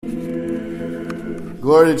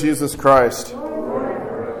Glory to Jesus Christ. In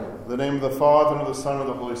the name of the Father, and of the Son, and of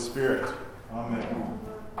the Holy Spirit. Amen.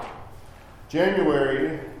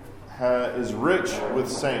 January is rich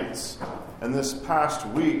with saints. And this past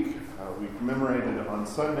week, we commemorated on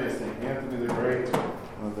Sunday St. Anthony the Great,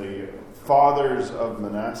 one of the fathers of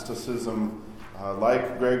monasticism,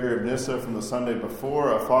 like Gregory of Nyssa from the Sunday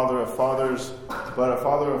before, a father of fathers, but a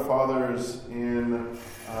father of fathers in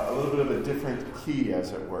a little bit of a different key,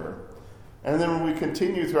 as it were. And then we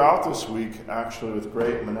continue throughout this week, actually, with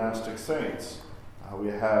great monastic saints. We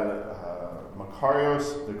had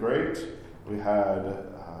Macarius the Great, we had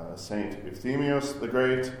Saint Euthemius the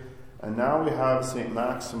Great, and now we have Saint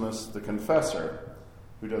Maximus the Confessor,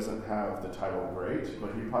 who doesn't have the title Great,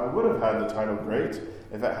 but he probably would have had the title Great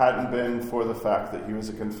if it hadn't been for the fact that he was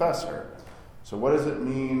a confessor. So what does it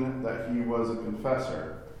mean that he was a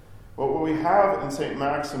confessor? Well, what we have in Saint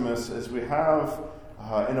Maximus is we have,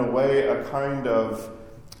 in a way, a kind of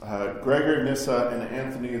Gregory of Nyssa and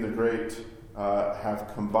Anthony the Great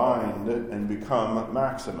have combined and become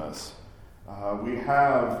Maximus. We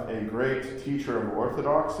have a great teacher of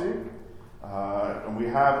orthodoxy, and we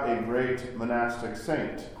have a great monastic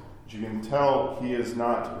saint. As you can tell, he is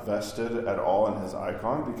not vested at all in his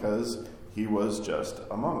icon because he was just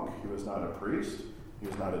a monk. He was not a priest, he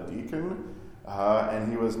was not a deacon,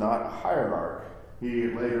 and he was not a hierarch. He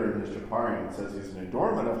later in his Japarian says he's an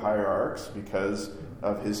adornment of hierarchs because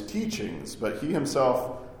of his teachings, but he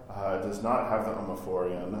himself does not have the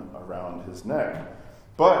omophorion around his neck.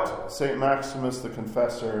 But St. Maximus the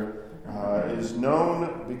Confessor is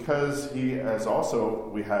known because he, as also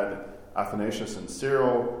we had Athanasius and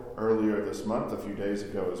Cyril earlier this month, a few days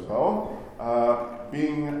ago as well,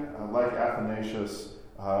 being like Athanasius,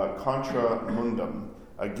 contra mundum,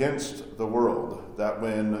 against the world, that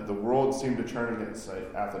when the world seemed to turn against St.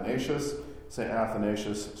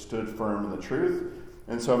 Athanasius stood firm in the truth.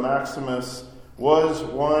 And so Maximus was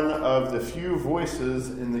one of the few voices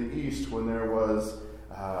in the East when there was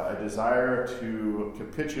a desire to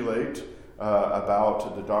capitulate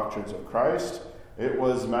about the doctrines of Christ. It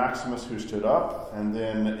was Maximus who stood up and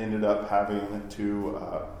then ended up having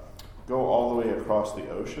to go all the way across the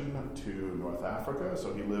ocean to North Africa.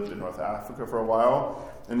 So he lived in North Africa for a while.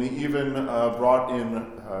 And he even brought in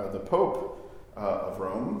the Pope of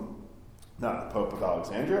Rome, not the Pope of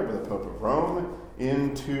Alexandria, but the Pope of Rome,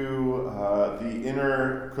 into the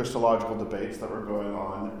inner Christological debates that were going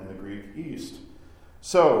on in the Greek East.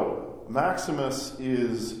 So Maximus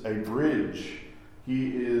is a bridge.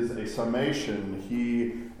 He is a summation.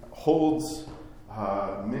 He holds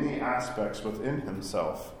many aspects within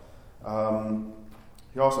himself.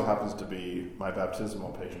 He also happens to be my baptismal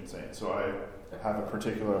patron saint, so I have a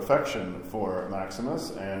particular affection for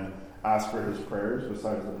Maximus and ask for his prayers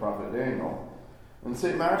besides the prophet Daniel. And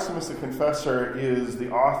St. Maximus the Confessor is the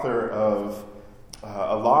author of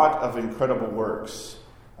a lot of incredible works.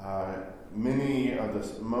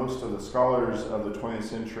 Most of the scholars of the 20th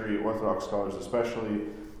century, Orthodox scholars especially,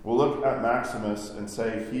 will look at Maximus and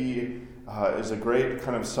say he is a great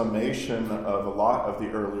kind of summation of a lot of the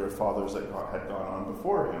earlier fathers that had gone on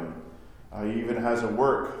before him. He even has a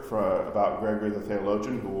work about Gregory the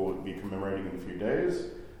Theologian, who we'll be commemorating in a few days,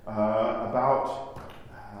 about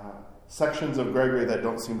sections of Gregory that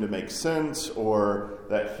don't seem to make sense, or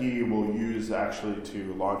that he will use actually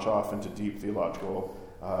to launch off into deep theological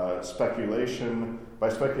speculation. By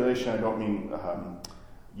speculation, I don't mean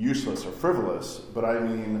useless or frivolous, but I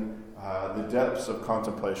mean the depths of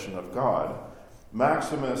contemplation of God.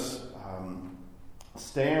 Maximus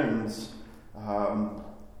stands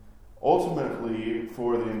ultimately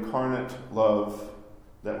for the incarnate love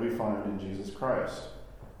that we find in Jesus Christ.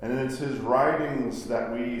 And it's his writings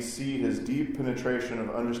that we see his deep penetration of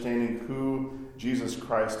understanding who Jesus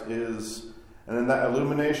Christ is. And then that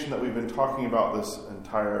illumination that we've been talking about this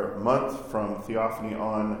entire month from Theophany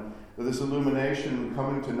on, that this illumination,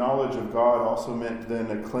 coming to knowledge of God, also meant then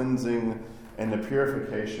a cleansing and a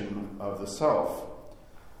purification of the self.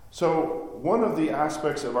 So one of the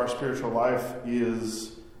aspects of our spiritual life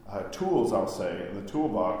is tools, I'll say, in the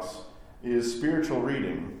toolbox, is spiritual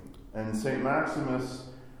reading. And St. Maximus,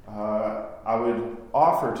 I would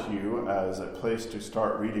offer to you as a place to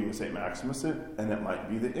start reading St. Maximus, and it might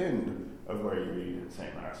be the end of where you read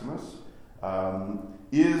St. Maximus,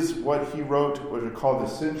 is what he wrote, what are called the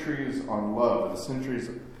Centuries on Love, the Centuries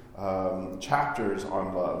chapters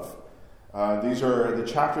on love. The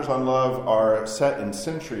chapters on love are set in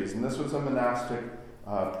centuries, and this was a monastic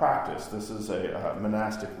practice. This is a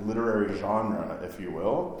monastic literary genre, if you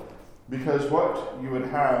will, because what you would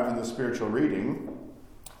have in the spiritual reading,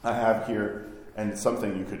 I have here and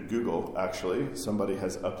something you could Google, actually. Somebody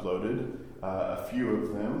has uploaded a few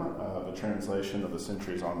of them, the translation of the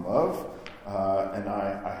Centuries on Love, and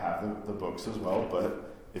I have the books as well,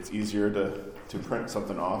 but it's easier to print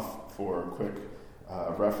something off for quick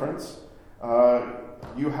reference.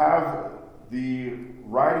 You have the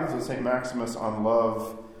writings of St. Maximus on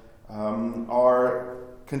love are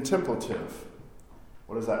contemplative.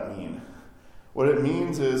 What does that mean? What it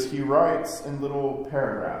means is he writes in little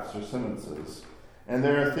paragraphs or sentences. And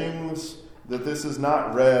there are things that this is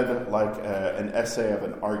not read like an essay of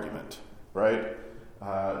an argument, right?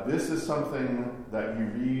 This is something that you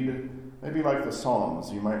read, maybe like the Psalms.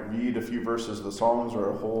 You might read a few verses of the Psalms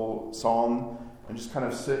or a whole psalm and just kind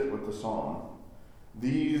of sit with the psalm.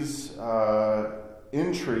 These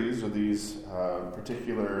entries or these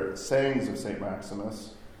particular sayings of St.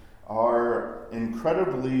 Maximus are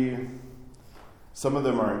incredibly, some of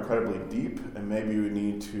them are incredibly deep, and maybe we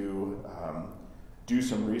need to do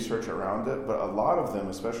some research around it, but a lot of them,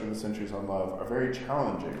 especially the Centuries on Love, are very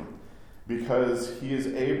challenging because he is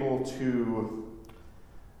able to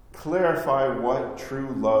clarify what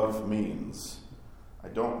true love means. I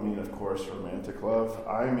don't mean, of course, romantic love.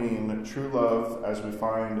 I mean true love as we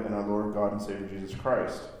find in our Lord God and Savior Jesus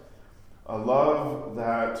Christ. A love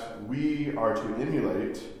that we are to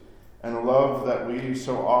emulate, and a love that we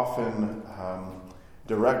so often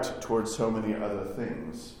direct towards so many other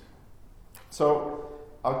things. So,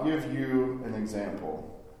 I'll give you an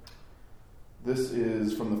example. This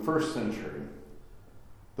is from the 1st century.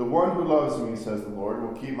 The one who loves me, says the Lord,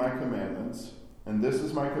 will keep my commandments, and this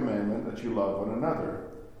is my commandment, that you love one another.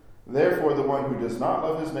 Therefore, the one who does not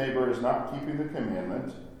love his neighbor is not keeping the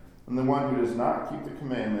commandment, and the one who does not keep the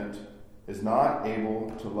commandment is not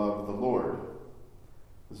able to love the Lord.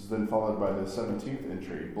 This is then followed by the 17th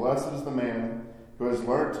entry. Blessed is the man who has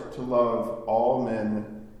learnt to love all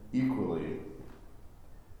men equally.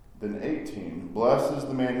 Then 18. Blessed is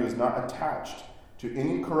the man who is not attached to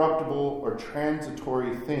any corruptible or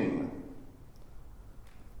transitory thing.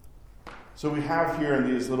 So we have here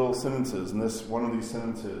in these little sentences, and this one of these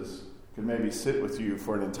sentences could maybe sit with you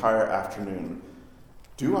for an entire afternoon.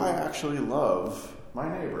 Do I actually love my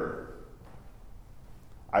neighbor?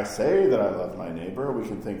 I say that I love my neighbor. We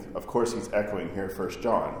can think, of course, he's echoing here 1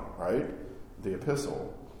 John, right? The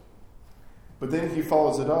epistle. But then he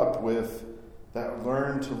follows it up with that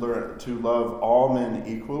learn to love all men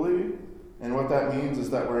equally. And what that means is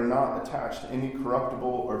that we're not attached to any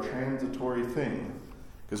corruptible or transitory thing.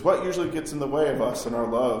 Because what usually gets in the way of us in our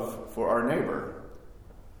love for our neighbor?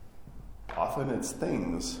 Often it's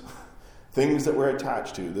things. Things that we're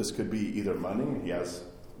attached to. This could be either money. He has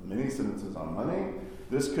many sentences on money.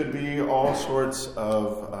 This could be all sorts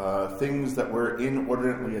of things that we're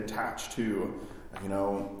inordinately attached to.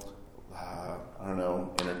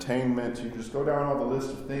 Entertainment. You just go down all the list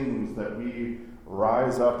of things that we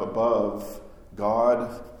rise up above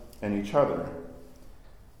God and each other.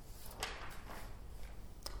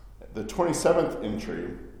 The 27th entry.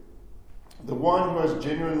 The one who has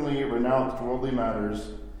genuinely renounced worldly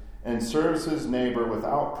matters and serves his neighbor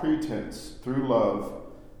without pretense through love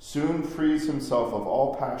soon frees himself of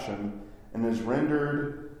all passion and is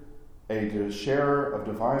rendered a sharer of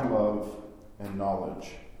divine love and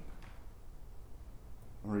knowledge.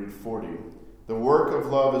 I'll read 40. The work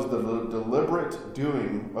of love is the deliberate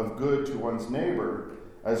doing of good to one's neighbor,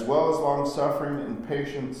 as well as long-suffering and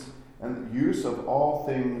patience and the use of all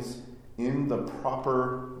things in the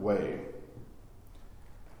proper way.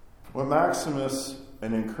 What Maximus,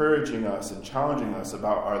 in encouraging us and challenging us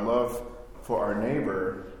about our love for our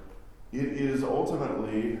neighbor, it is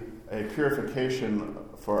ultimately a purification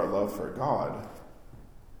for our love for God.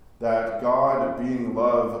 That God, being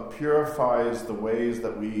love, purifies the ways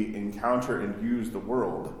that we encounter and use the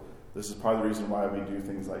world. This is part of the reason why we do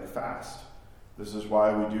things like fast. This is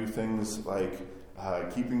why we do things like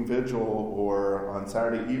keeping vigil, or on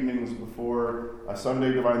Saturday evenings before a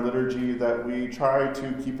Sunday Divine Liturgy, that we try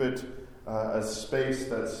to keep it a space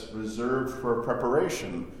that's reserved for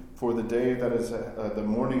preparation for the day that is the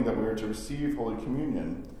morning that we are to receive Holy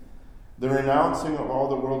Communion. The renouncing of all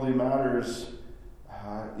the worldly matters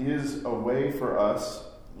is a way for us.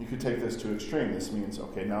 You could take this to extreme. This means,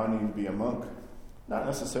 okay, now I need to be a monk. Not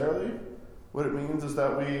necessarily. What it means is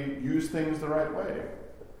that we use things the right way,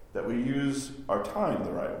 that we use our time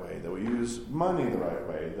the right way, that we use money the right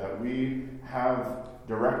way, that we have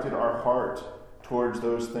directed our heart towards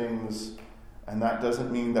those things. And that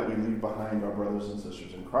doesn't mean that we leave behind our brothers and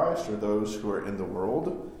sisters in Christ or those who are in the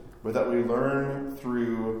world, but that we learn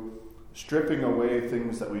through stripping away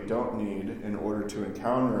things that we don't need in order to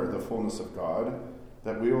encounter the fullness of God,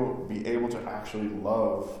 that we will be able to actually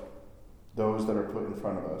love those that are put in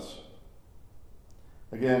front of us.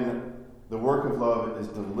 Again, the work of love is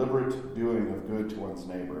deliberate doing of good to one's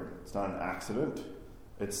neighbor. It's not an accident.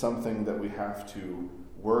 It's something that we have to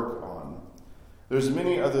work on. There's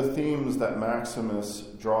many other themes that Maximus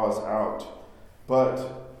draws out,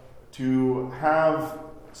 but to have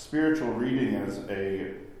spiritual reading as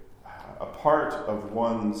a part of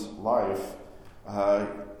one's life,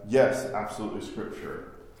 yes, absolutely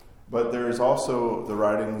Scripture. But there is also the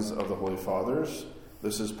writings of the Holy Fathers.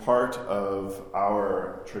 This is part of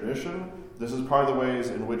our tradition. This is part of the ways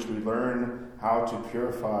in which we learn how to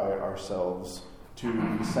purify ourselves,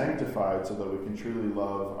 to be sanctified so that we can truly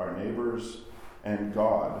love our neighbors and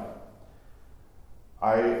God.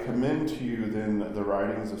 I commend to you then the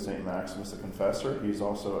writings of St. Maximus the Confessor. He's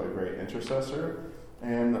also a great intercessor.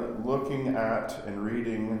 And looking at and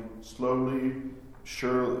reading slowly,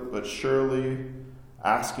 surely,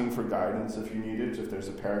 asking for guidance if you need it, if there's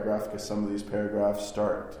a paragraph, because some of these paragraphs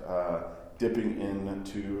start dipping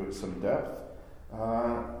into some depth,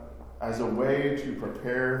 as a way to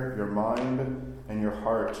prepare your mind and your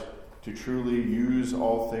heart to truly use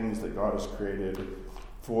all things that God has created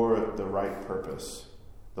for the right purpose,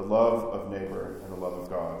 the love of neighbor and the love of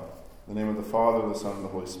God. In the name of the Father, the Son, and the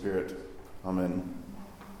Holy Spirit. Amen.